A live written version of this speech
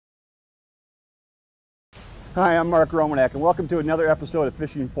Hi, I'm Mark Romanack, and welcome to another episode of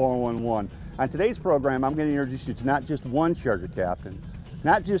Fishing 411. On today's program, I'm going to introduce you to not just one charter captain,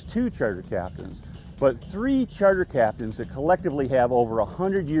 not just two charter captains, but three charter captains that collectively have over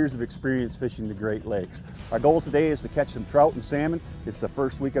 100 years of experience fishing the Great Lakes. Our goal today is to catch some trout and salmon. It's the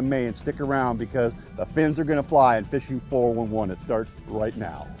first week of May, and stick around because the fins are going to fly in Fishing 411. It starts right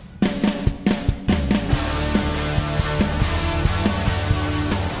now.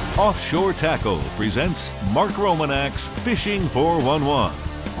 Offshore Tackle presents Mark Romanack's Fishing 411.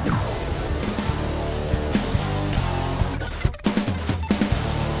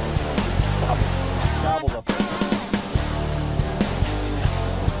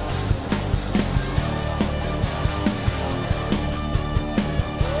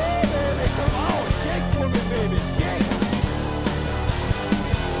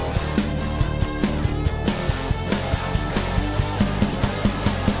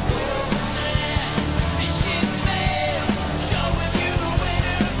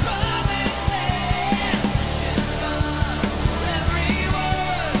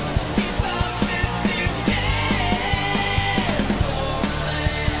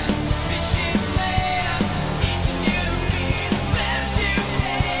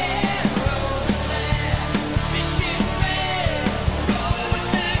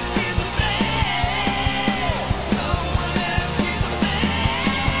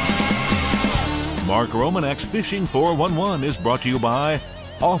 Mark Romanack's Fishing 411 is brought to you by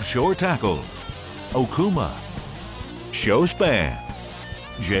Offshore Tackle, Okuma, Showspan,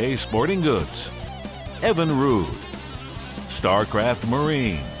 J Sporting Goods, Evan Rood, Starcraft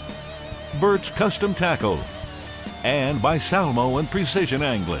Marine, Burt's Custom Tackle, and by Salmon and Precision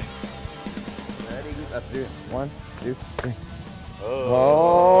Angling. Ready? Let's do it. 1, 2, 3.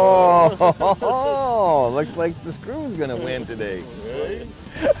 Oh, looks like the screw's gonna win today.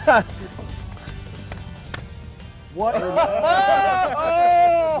 What in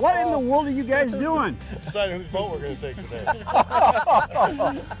the world are you guys doing? Deciding whose boat we're going to take today.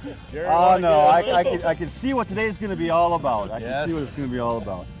 Oh no, I can see what today's going to be all about. I can see what it's going to be all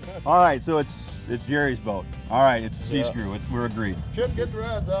about. All right, so it's Jerry's boat. All right, it's a sea screw. We're agreed. Chip, get the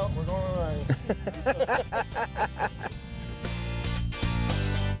rods out. We're going all right.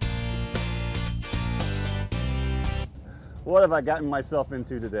 What have I gotten myself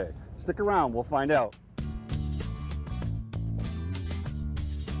into today? Stick around, we'll find out.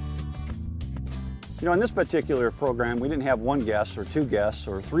 You know, in this particular program, we didn't have one guest or two guests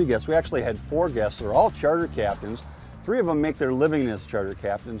or three guests. We actually had four guests. They're all charter captains. Three of them make their living as charter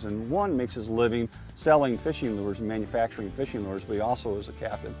captains, and one makes his living selling fishing lures and manufacturing fishing lures, but he also is a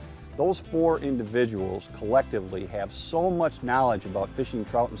captain. Those four individuals collectively have so much knowledge about fishing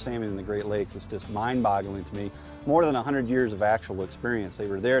trout and salmon in the Great Lakes. It's just mind-boggling to me. More than 100 years of actual experience. They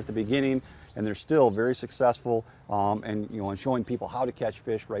were there at the beginning, and they're still very successful and showing people how to catch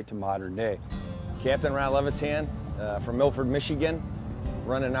fish right to modern day. Captain Ron Levitan from Milford, Michigan,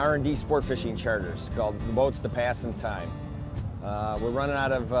 running R&D sport fishing charters called the Boats to Pass in Time. We're running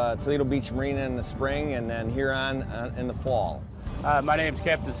out of Toledo Beach Marina in the spring and then Huron in the fall. My name's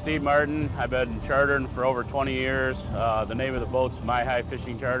Captain Steve Martin. I've been chartering for over 20 years. The name of the boat's My High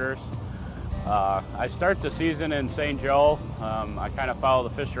Fishing Charters. I start the season in St. Joe. I kind of follow the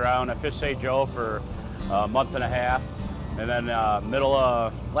fish around. I fished St. Joe for a month and a half. And then middle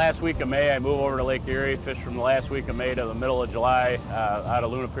of last week of May, I move over to Lake Erie, fish from the last week of May to the middle of July out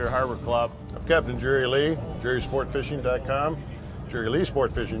of Luna Pier Harbor Club. I'm Captain Jerry Lee, jerrysportfishing.com,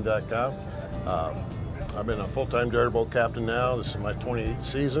 jerryleesportfishing.com. I've been a full-time darter boat captain now. This is my 28th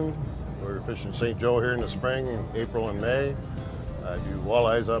season. We're fishing St. Joe here in the spring, April and May. I do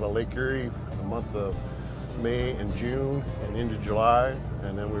walleyes out of Lake Erie the month of May and June and into July.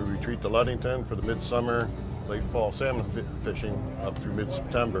 And then we retreat to Ludington for the midsummer, late fall salmon fishing up through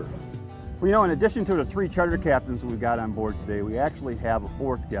mid-September. Well, you know, in addition to the three charter captains that we've got on board today, we actually have a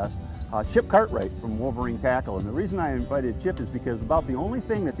fourth guest, Chip Cartwright from Wolverine Tackle. And the reason I invited Chip is because about the only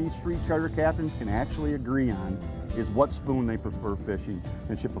thing that these three charter captains can actually agree on is what spoon they prefer fishing.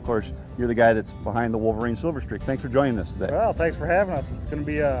 And Chip, of course, you're the guy that's behind the Wolverine Silver Streak. Thanks for joining us today. Well, thanks for having us. It's going to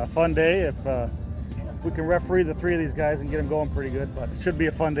be a fun day if we can referee the three of these guys and get them going pretty good, but it should be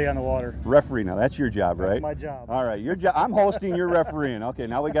a fun day on the water. Referee, now that's your job, right? That's my job. All right, your job. I'm hosting, you're refereeing. Okay,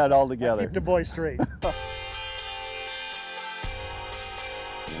 now we got it all together. Keep the boys straight.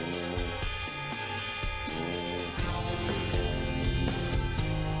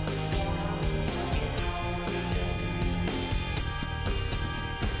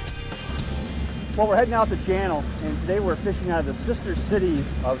 Well, we're heading out the channel, and today we're fishing out of the sister cities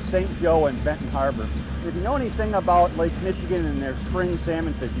of St. Joe and Benton Harbor. If you know anything about Lake Michigan and their spring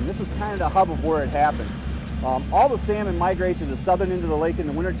salmon fishing, this is kind of the hub of where it happens. All the salmon migrate to the southern end of the lake in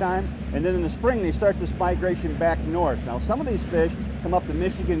the wintertime, and then in the spring they start this migration back north. Now some of these fish come up the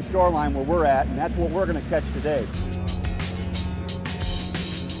Michigan shoreline where we're at, and that's what we're going to catch today.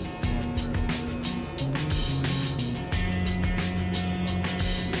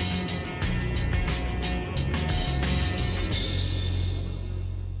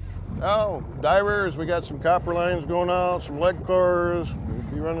 Now, divers, we got some copper lines going out, some lead cores,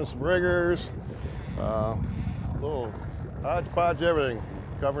 we'll be running some riggers, little hodgepodge everything,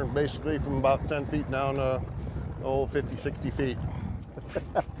 covering basically from about 10 feet down to 50, 60 feet.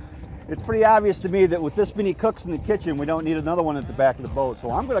 It's pretty obvious to me that with this many cooks in the kitchen, we don't need another one at the back of the boat. So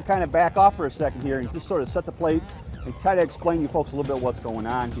I'm going to kind of back off for a second here and just sort of set the plate and try to explain to you folks a little bit what's going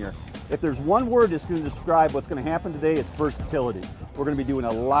on here. If there's one word that's going to describe what's going to happen today, it's versatility. We're going to be doing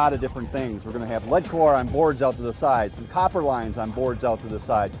a lot of different things. We're going to have lead core on boards out to the side, some copper lines on boards out to the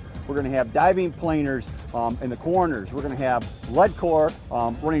side. We're going to have diving planers in the corners. We're going to have lead core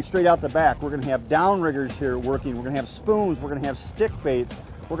running straight out the back. We're going to have downriggers here working. We're going to have spoons. We're going to have stick baits.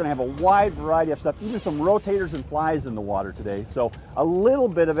 We're going to have a wide variety of stuff, even some rotators and flies in the water today. So a little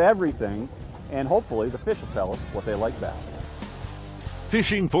bit of everything, and hopefully the fish will tell us what they like best.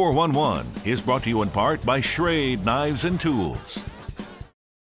 Fishing 411 is brought to you in part by Schrade Knives and Tools.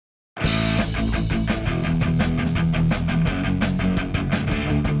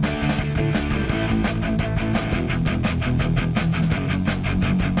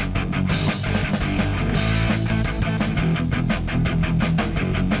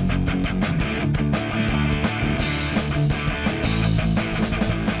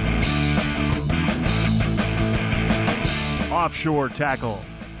 Offshore Tackle,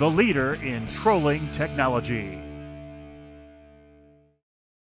 the leader in trolling technology.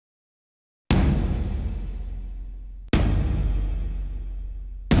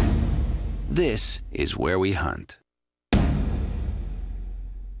 This is where we hunt.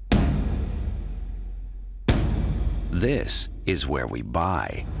 This is where we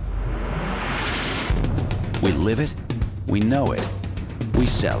buy. We live it, we know it, we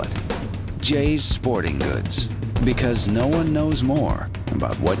sell it. Jay's Sporting Goods, because no one knows more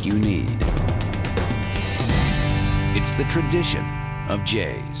about what you need. It's the tradition of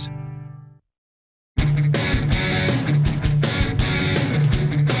Jay's.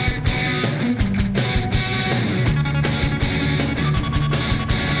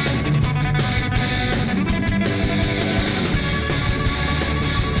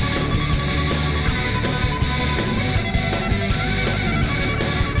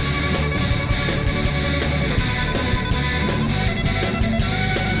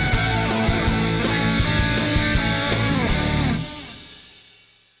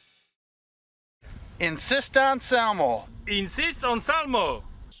 Insist on Salmo. Insist on Salmo.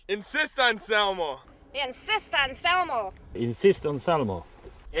 Insist on Salmo. Insist on Salmo. Insist on Salmo.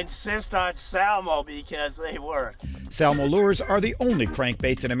 Insist on Salmo because they work. Salmo lures are the only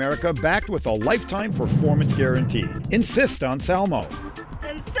crankbaits in America backed with a lifetime performance guarantee. Insist on Salmo.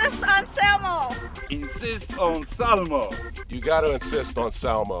 Insist on Salmo. Insist on Salmo. You gotta insist on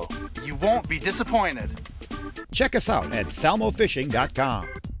Salmo. You won't be disappointed. Check us out at salmofishing.com.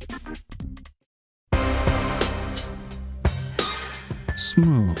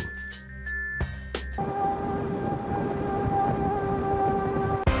 Smooth.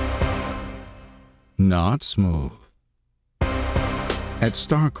 Not smooth. At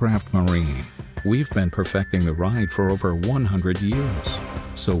Starcraft Marine, we've been perfecting the ride for over 100 years,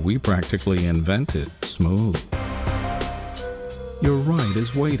 so we practically invented smooth. Your ride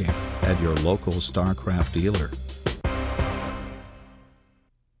is waiting at your local Starcraft dealer.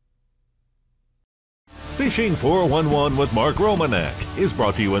 Fishing 411 with Mark Romanack is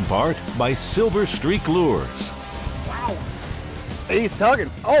brought to you in part by Silver Streak Lures. Wow. He's tugging.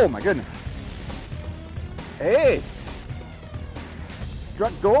 Oh my goodness. Hey.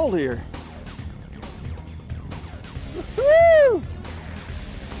 Struck gold here. Woo-hoo!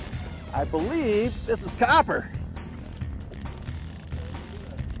 I believe this is copper.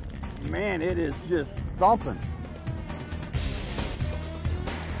 Man, it is just thumping.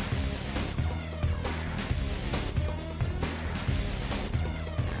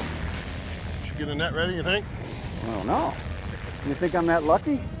 Get a net ready, you think? I don't know. You think I'm that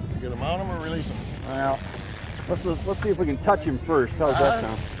lucky? You gonna mount him or release him? Well, let's see if we can touch him first. How's that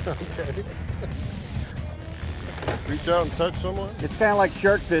sound? Okay. Reach out and touch someone? It's kind of like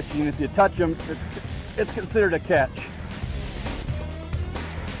shark fishing. If you touch them, it's considered a catch.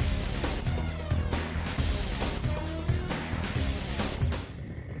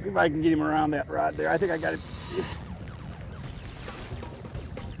 See if I can get him around that rod there. I think I got it.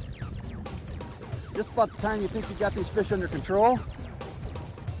 Just about the time you think you got these fish under control.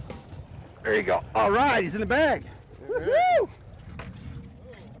 There you go. All right, he's in the bag. Woo-hoo!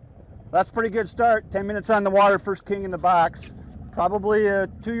 That's a pretty good start. 10 minutes on the water, first king in the box. Probably a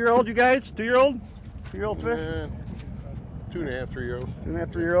 2-year-old, you guys? 2-year-old? 2-year-old fish? 2.5, 3-year-old.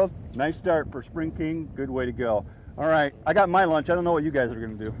 2.5, 3-year-old. Nice start for spring king. Good way to go. All right, I got my lunch. I don't know what you guys are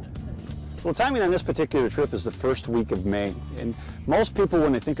going to do. Well, timing on this particular trip is the first week of May. And most people,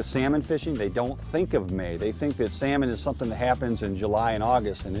 when they think of salmon fishing, they don't think of May. They think that salmon is something that happens in July and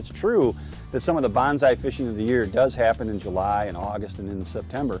August. And it's true that some of the bonsai fishing of the year does happen in July and August and in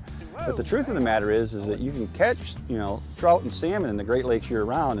September. But the truth of the matter is that you can catch, trout and salmon in the Great Lakes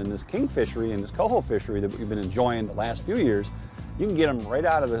year-round. And this king fishery and this coho fishery that we've been enjoying the last few years, you can get them right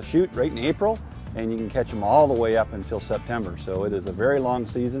out of the chute right in April, and you can catch them all the way up until September. So it is a very long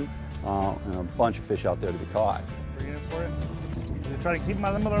season. And a bunch of fish out there to be caught. Bring it in for you. Just try to keep them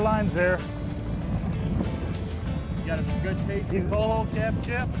on them other lines there. You got a good tasty coho, Captain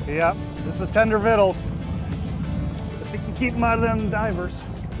Chip? Yep, this is tender victuals. If you can keep them out of them divers.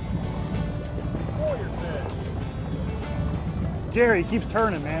 Oh, your fish. Jerry keeps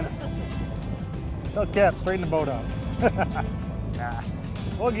turning, man. Tell Cap, straighten the boat out. Nah,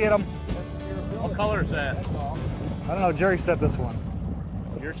 we'll get them. What color is that? I don't know, Jerry set this one.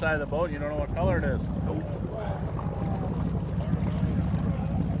 Your side of the boat, you don't know what color it is. Nope.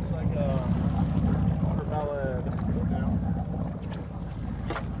 Looks like a watermelon.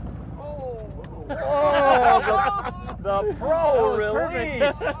 Oh, the pro release.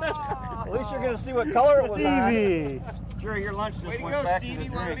 At least you're going to see what color it was Stevie. on. Jerry, your lunch just Way to went go, back Stevie. to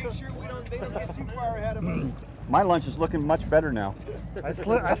the Want to drink. make sure they don't get too far ahead of us. My lunch is looking much better now. I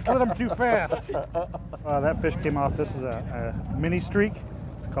slid them too fast. That fish came off. This is a mini streak.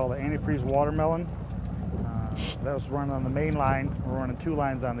 It's called the antifreeze watermelon. That was running on the main line. We're running 2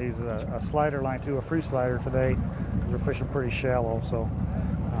 lines on these, a slider line too, a free slider today. We're fishing pretty shallow, so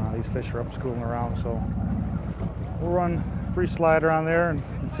these fish are up schooling around. So we'll run free slider on there and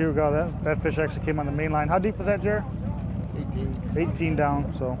see where we go. That fish actually came on the main line. How deep was that, Jer? 18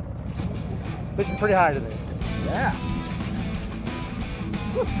 down, so fishing pretty high today. Yeah.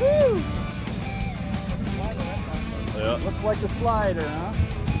 Woohoo! Yeah. Looks like the slider, huh?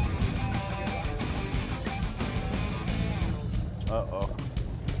 Uh-oh.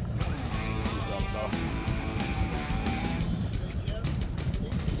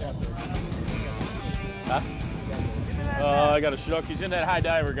 Huh? I got a shook. He's in that high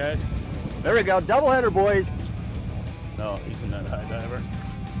diver, guys. There we go. Doubleheader, boys. No, he's in that high diver.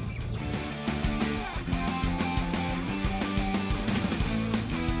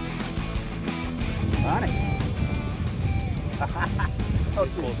 Ronnie. How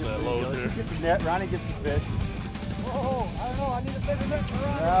close to that load there? Get the net. Ronnie gets the fish. Oh, I don't know. I need a bigger net for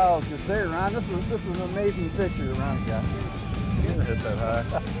Ronnie. Oh, I was going to say, Ron, this is an amazing fisher that Ronnie got. He didn't hit that high.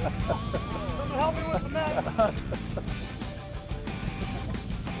 Someone help me with the net.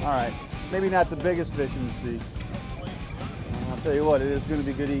 All right. Maybe not the biggest fish in the sea. I'll tell you what, it is going to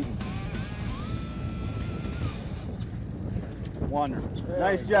be good eating. Wonderful.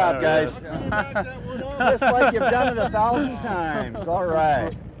 Nice job, guys. Just like you've done it 1,000 times. All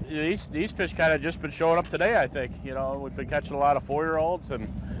right. These fish kind of just been showing up today, I think. We've been catching a lot of 4-year-olds, and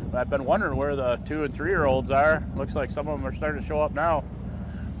I've been wondering where the 2- and 3-year-olds are. Looks like some of them are starting to show up now,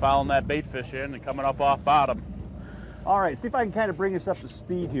 following that bait fish in and coming up off bottom. All right, see if I can kind of bring us up to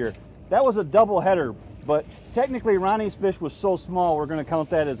speed here. That was a double header, but technically Ronnie's fish was so small, we're going to count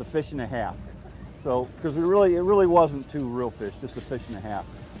that as a fish and a half. So, because it really wasn't 2 real fish, just a fish and a half.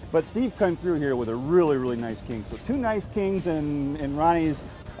 But Steve came through here with a really nice king. So 2 nice kings and Ronnie's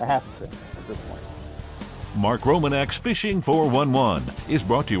a half a fish at this point. Mark Romanack's Fishing 411 is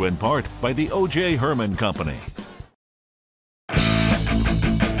brought to you in part by the O.J. Herman Company.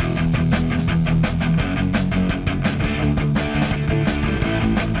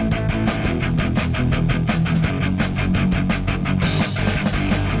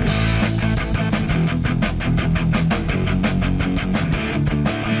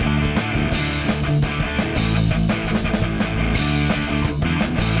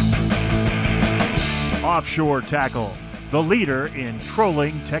 Offshore Tackle, the leader in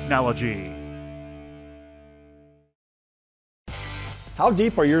trolling technology. How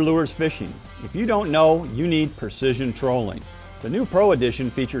deep are your lures fishing? If you don't know, you need precision trolling. The new Pro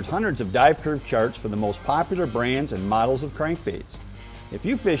Edition features hundreds of dive curve charts for the most popular brands and models of crankbaits. If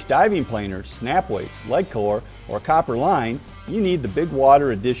you fish diving planers, snap weights, leg core, or copper line, you need the Big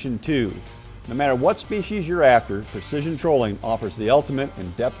Water Edition too. No matter what species you're after, precision trolling offers the ultimate in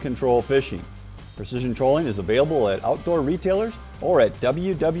depth control fishing. Precision trolling is available at outdoor retailers or at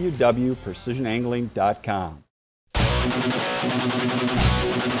www.precisionangling.com.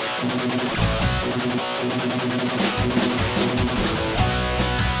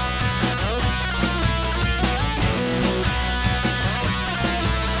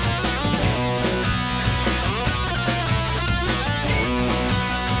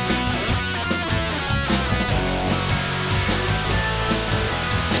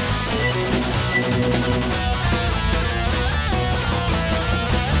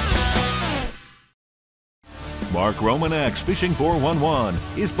 Mark Romanack's Fishing 411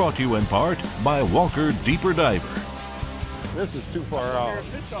 is brought to you in part by Walker Deeper Diver. This is too far out. I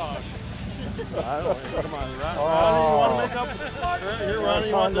don't, come on, Ronnie, you want to make up? Here, Ronnie,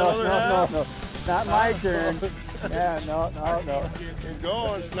 you want that other half? No, not my turn. Yeah, no. Keep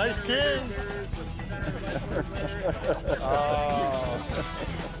going, it's nice king.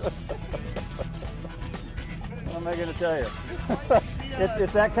 What am I going to tell you?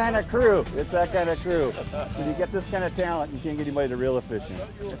 It's that kind of crew. It's that kind of crew. When you get this kind of talent, you can't get anybody to reel a fish in.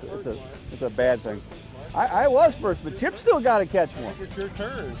 It's a bad thing. I was first, but Chip still got to catch one. It's your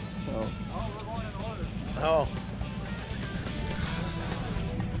turn. So. Oh.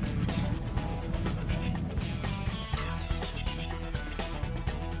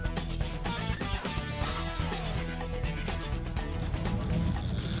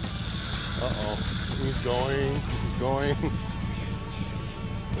 Uh-oh. He's going.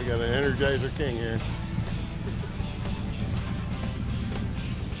 We got an Energizer King here.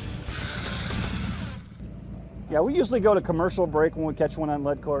 Yeah, we usually go to commercial break when we catch one on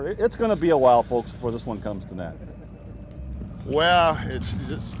lead core. It's going to be a while, folks, before this one comes to net. Well, it's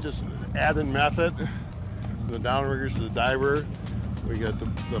just added method. The downriggers to the diver. We got the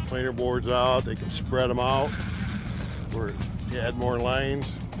planer boards out. They can spread them out. Where you add more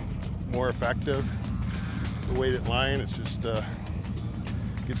lines, more effective. The weighted line, it's just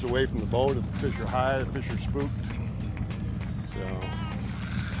gets away from the boat. If the fish are high, the fish are spooked. So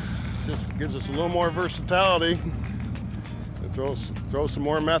just gives us a little more versatility and throw some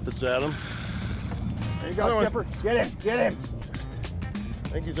more methods at them. There you go, Chipper. Get him. I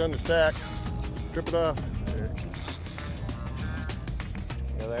think he's on the stack. Trip it off. There.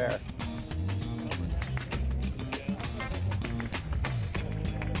 There.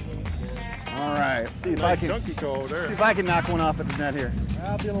 All right, let's see if I can. Chunky toe there. See if I can knock one off at the net here.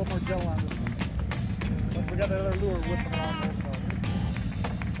 I'll be a little more gentle on this one. But we got the other lure whipping around there.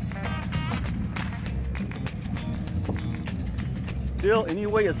 So. Still, any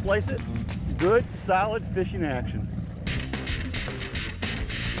way you slice it, good, solid fishing action.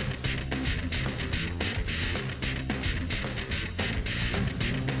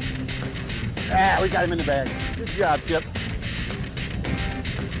 Ah, we got him in the bag. Good job, Chip.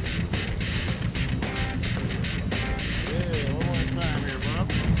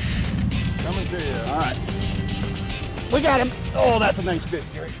 Coming to you. All right. We got him. Oh, that's a nice fish,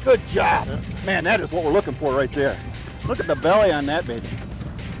 Jerry. Good job. Yeah. Man, that is what we're looking for right there. Look at the belly on that baby.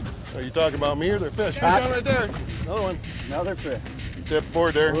 Are you talking about me or their fish? Fish on right there. Another one. Another fish. Tip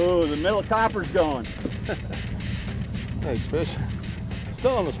board there. Oh, the middle copper's going. Nice fish.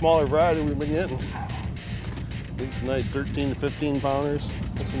 Still on the smaller variety we've been getting. It's nice 13 to 15 pounders.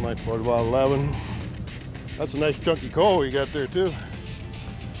 This one might put about 11. That's a nice chunky coal you got there too.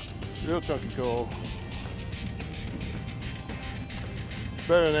 Real chunky coal.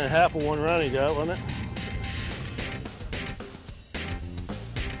 Better than half of one Ronnie got, wasn't it?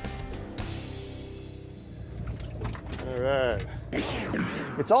 All right.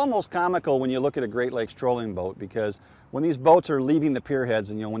 It's almost comical when you look at a Great Lakes trolling boat, because when these boats are leaving the pier heads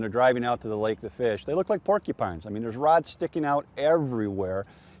and when they're driving out to the lake to fish, they look like porcupines. I mean, there's rods sticking out everywhere.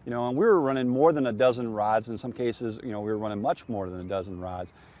 And we were running more than a dozen rods. In some cases, we were running much more than a dozen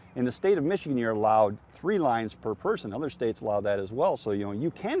rods. In the state of Michigan, you're allowed 3 lines per person. Other states allow that as well. So,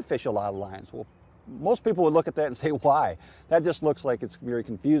 you can fish a lot of lines. Well, most people would look at that and say, why? That just looks like it's very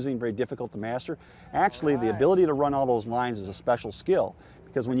confusing, very difficult to master. Actually, the ability to run all those lines is a special skill,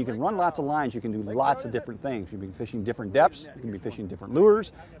 because when you can run lots of lines, you can do lots of different things. You can be fishing different depths, you can be fishing different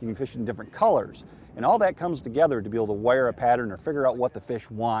lures, you can fish in different colors. And all that comes together to be able to wire a pattern or figure out what the fish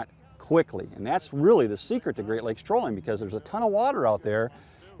want quickly. And that's really the secret to Great Lakes trolling, because there's a ton of water out there,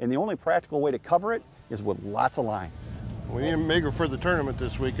 and the only practical way to cover it is with lots of lines. We need to make her for the tournament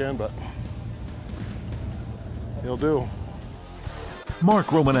this weekend, but he'll do.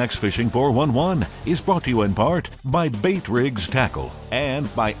 Mark Romanack's Fishing 411 is brought to you in part by Bait Rigs Tackle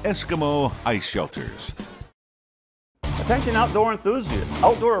and by Eskimo Ice Shelters. Attention outdoor enthusiasts.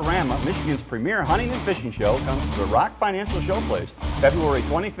 Outdoorama, Michigan's premier hunting and fishing show, comes to the Rock Financial Showplace, February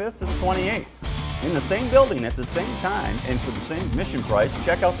 25th to the 28th. In the same building at the same time and for the same admission price,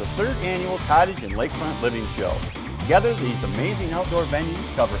 check out the 3rd annual Cottage and Lakefront Living Show. Together, these amazing outdoor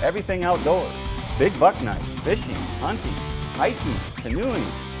venues cover everything outdoors. Big buck nights, fishing, hunting, hiking, canoeing,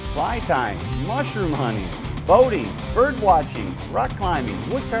 fly tying, mushroom hunting, boating, bird watching, rock climbing,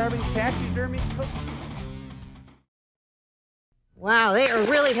 wood carving, taxidermy, cooking. Wow, they are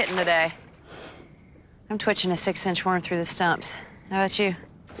really hitting today. I'm twitching a 6-inch worm through the stumps. How about you?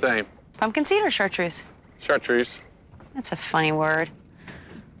 Same. Pumpkin seed or chartreuse? Chartreuse. That's a funny word.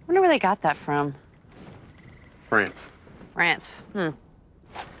 Wonder where they got that from. France. France. You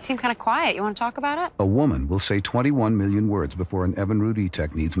seem kind of quiet. You want to talk about it? A woman will say 21 million words before an Evinrude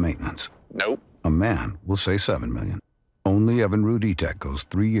E-Tech needs maintenance. Nope. A man will say 7 million. Only Evinrude E-Tech goes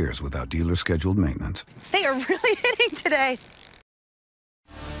 3 years without dealer-scheduled maintenance. They are really hitting today.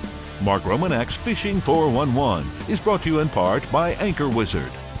 Mark Romanack's Fishing 411 is brought to you in part by Anchor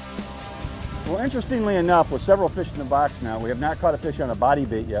Wizard. Well, interestingly enough, with several fish in the box now, we have not caught a fish on a body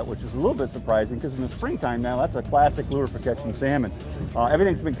bait yet, which is a little bit surprising because in the springtime now, that's a classic lure for catching salmon.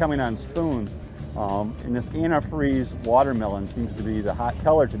 Everything's been coming on spoons. And this antifreeze watermelon seems to be the hot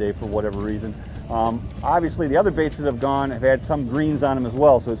color today for whatever reason. Obviously, the other baits that have gone have had some greens on them as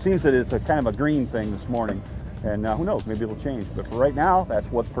well, so it seems that it's a kind of a green thing this morning. And who knows, maybe it'll change. But for right now, that's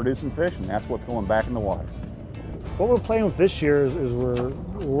what's producing fish, and that's what's going back in the water. What we're playing with this year is we're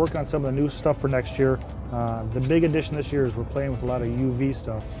working on some of the new stuff for next year. The big addition this year is we're playing with a lot of UV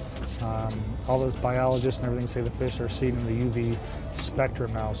stuff. All those biologists and everything say the fish are seen in the UV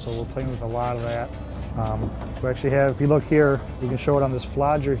spectrum now, so we're playing with a lot of that. We actually have, if you look here, you can show it on this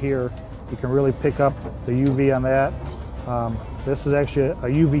flodger here. You can really pick up the UV on that. This is actually a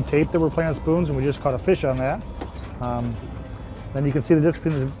UV tape that we're playing on spoons, and we just caught a fish on that. Then you can see the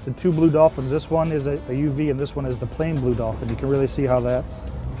difference between the 2 blue dolphins. This one is a UV and this one is the plain blue dolphin. You can really see how that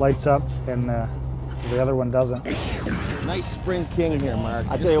lights up and the other one doesn't. Nice spring king here, Mark.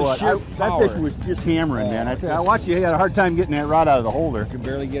 I tell you what, that fish was just hammering, man. I watched you had a hard time getting that rod out of the holder. You could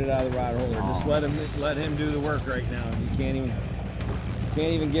barely get it out of the rod holder. Just let him do the work right now. You can't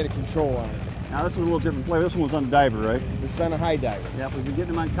even get a control on it. Now this is a little different flavor. This one was on the diver, right? This is on a high diver. Yep, we've been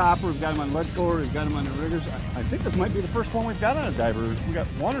getting them on copper, we've got them on lead core, we've got them on the riggers. I think this might be the first one we've got on a diver. We got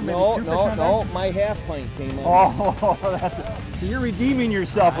one or maybe 2 fish on No, my half pint came on. Oh, that's it. So you're redeeming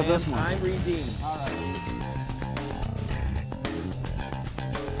yourself with this one. I'm redeemed. All right.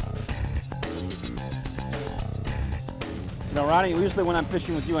 You know, Ronnie, usually when I'm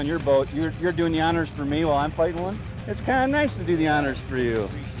fishing with you on your boat, you're doing the honors for me while I'm fighting one. It's kind of nice to do the honors for you.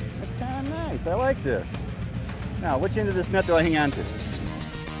 It's kind of nice. I like this. Now, which end of this net do I hang on to?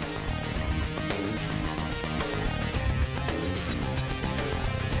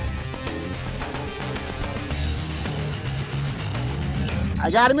 I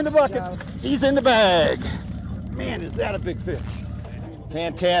got him in the bucket. He's in the bag. Man, is that a big fish.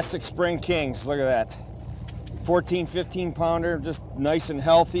 Fantastic spring kings. Look at that. 14, 15 pounder, just nice and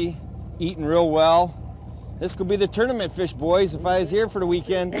healthy, eating real well. This could be the tournament fish, boys, if I was here for the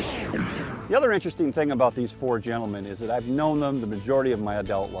weekend. The other interesting thing about these 4 gentlemen is that I've known them the majority of my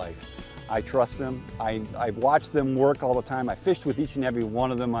adult life. I trust them. I've watched them work all the time. I fished with each and every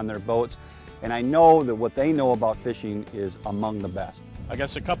one of them on their boats, and I know that what they know about fishing is among the best. I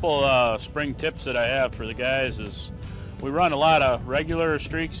guess a couple spring tips that I have for the guys is we run a lot of regular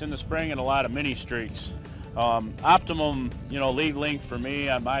streaks in the spring and a lot of mini streaks. Optimum, lead length for me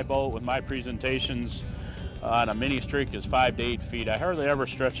on my boat with my presentations on a mini streak is 5 to 8 feet. I hardly ever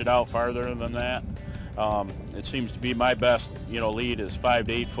stretch it out farther than that. It seems to be my best, lead is 5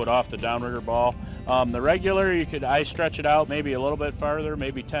 to 8 foot off the downrigger ball. The regular, I stretch it out maybe a little bit farther,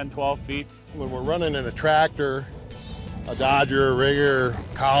 maybe 10, 12 feet. When we're running in a tractor, a Dodger, a rigger,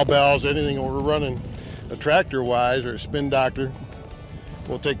 cowbells, anything we're running a tractor-wise or a spin doctor,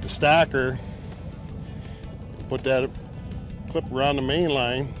 we'll take the stacker, put that clip around the main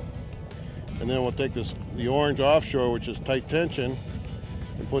line, and then we'll take the orange offshore, which is tight tension,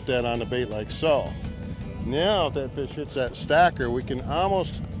 and put that on the bait like so. Now, if that fish hits that stacker, we can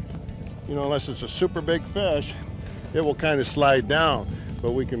almost, unless it's a super big fish, it will kind of slide down,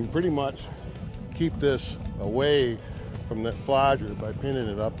 but we can pretty much keep this away from that flodger by pinning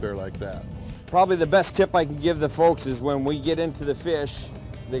it up there like that. Probably the best tip I can give the folks is when we get into the fish,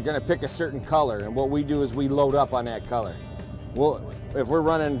 they're going to pick a certain color, and what we do is we load up on that color. Well, if we're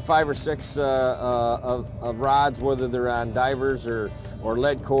running 5 or 6 of rods, whether they're on divers or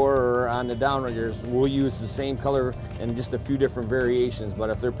lead core or on the downriggers, we'll use the same color and just a few different variations. But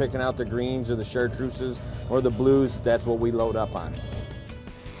if they're picking out the greens or the chartreuses or the blues, that's what we load up on.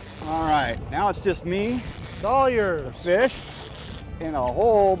 All right, now it's just me, It's all yours. fish, and a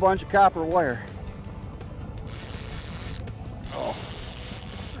whole bunch of copper wire.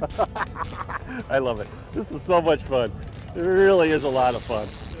 I love it. This is so much fun. It really is a lot of fun.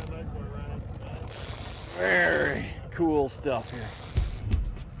 Very cool stuff here.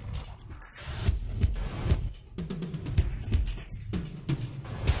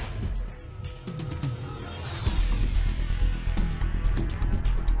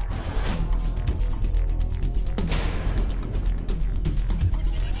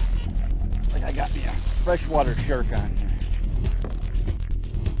 I got me a freshwater shark on here.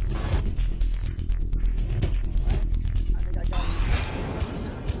 I think I got it.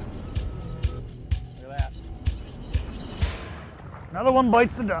 Look at that. Another one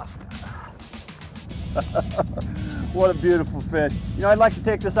bites the dust. What a beautiful fish. You know, I'd like to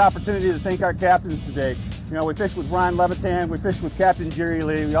take this opportunity to thank our captains today. You know, we fished with Ron Levitan, we fished with Captain Jerry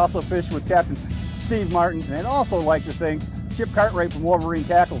Lee, we also fished with Captain Steve Martin, and I'd also like to thank Chip Cartwright from Wolverine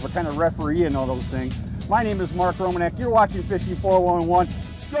Tackle for kind of refereeing all those things. My name is Mark Romanack. You're watching Fishing 411.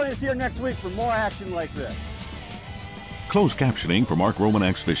 Join us here next week for more action like this. Closed captioning for Mark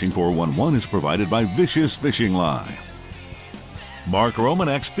Romanack's Fishing 411 is provided by Vicious Fishing Line. Mark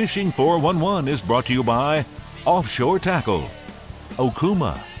Romanack's Fishing 411 is brought to you by Offshore Tackle,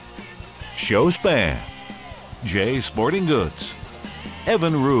 Okuma, Showspan, J Sporting Goods,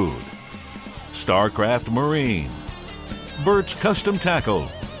 Evan Rude, Starcraft Marine, Burt's Custom Tackle,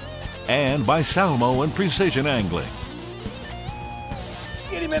 and by Salmo and Precision Angling.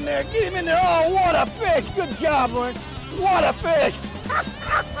 Get him in there, get him in there. Oh, what a fish. Good job, Mark. What a fish.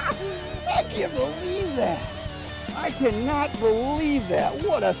 I can't believe that. I cannot believe that.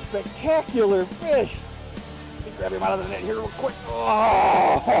 What a spectacular fish. Let me grab him out of the net here real quick.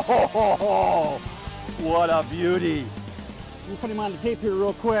 Oh, what a beauty. Let me put him on the tape here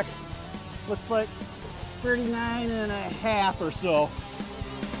real quick. Looks like 39 and a half or so.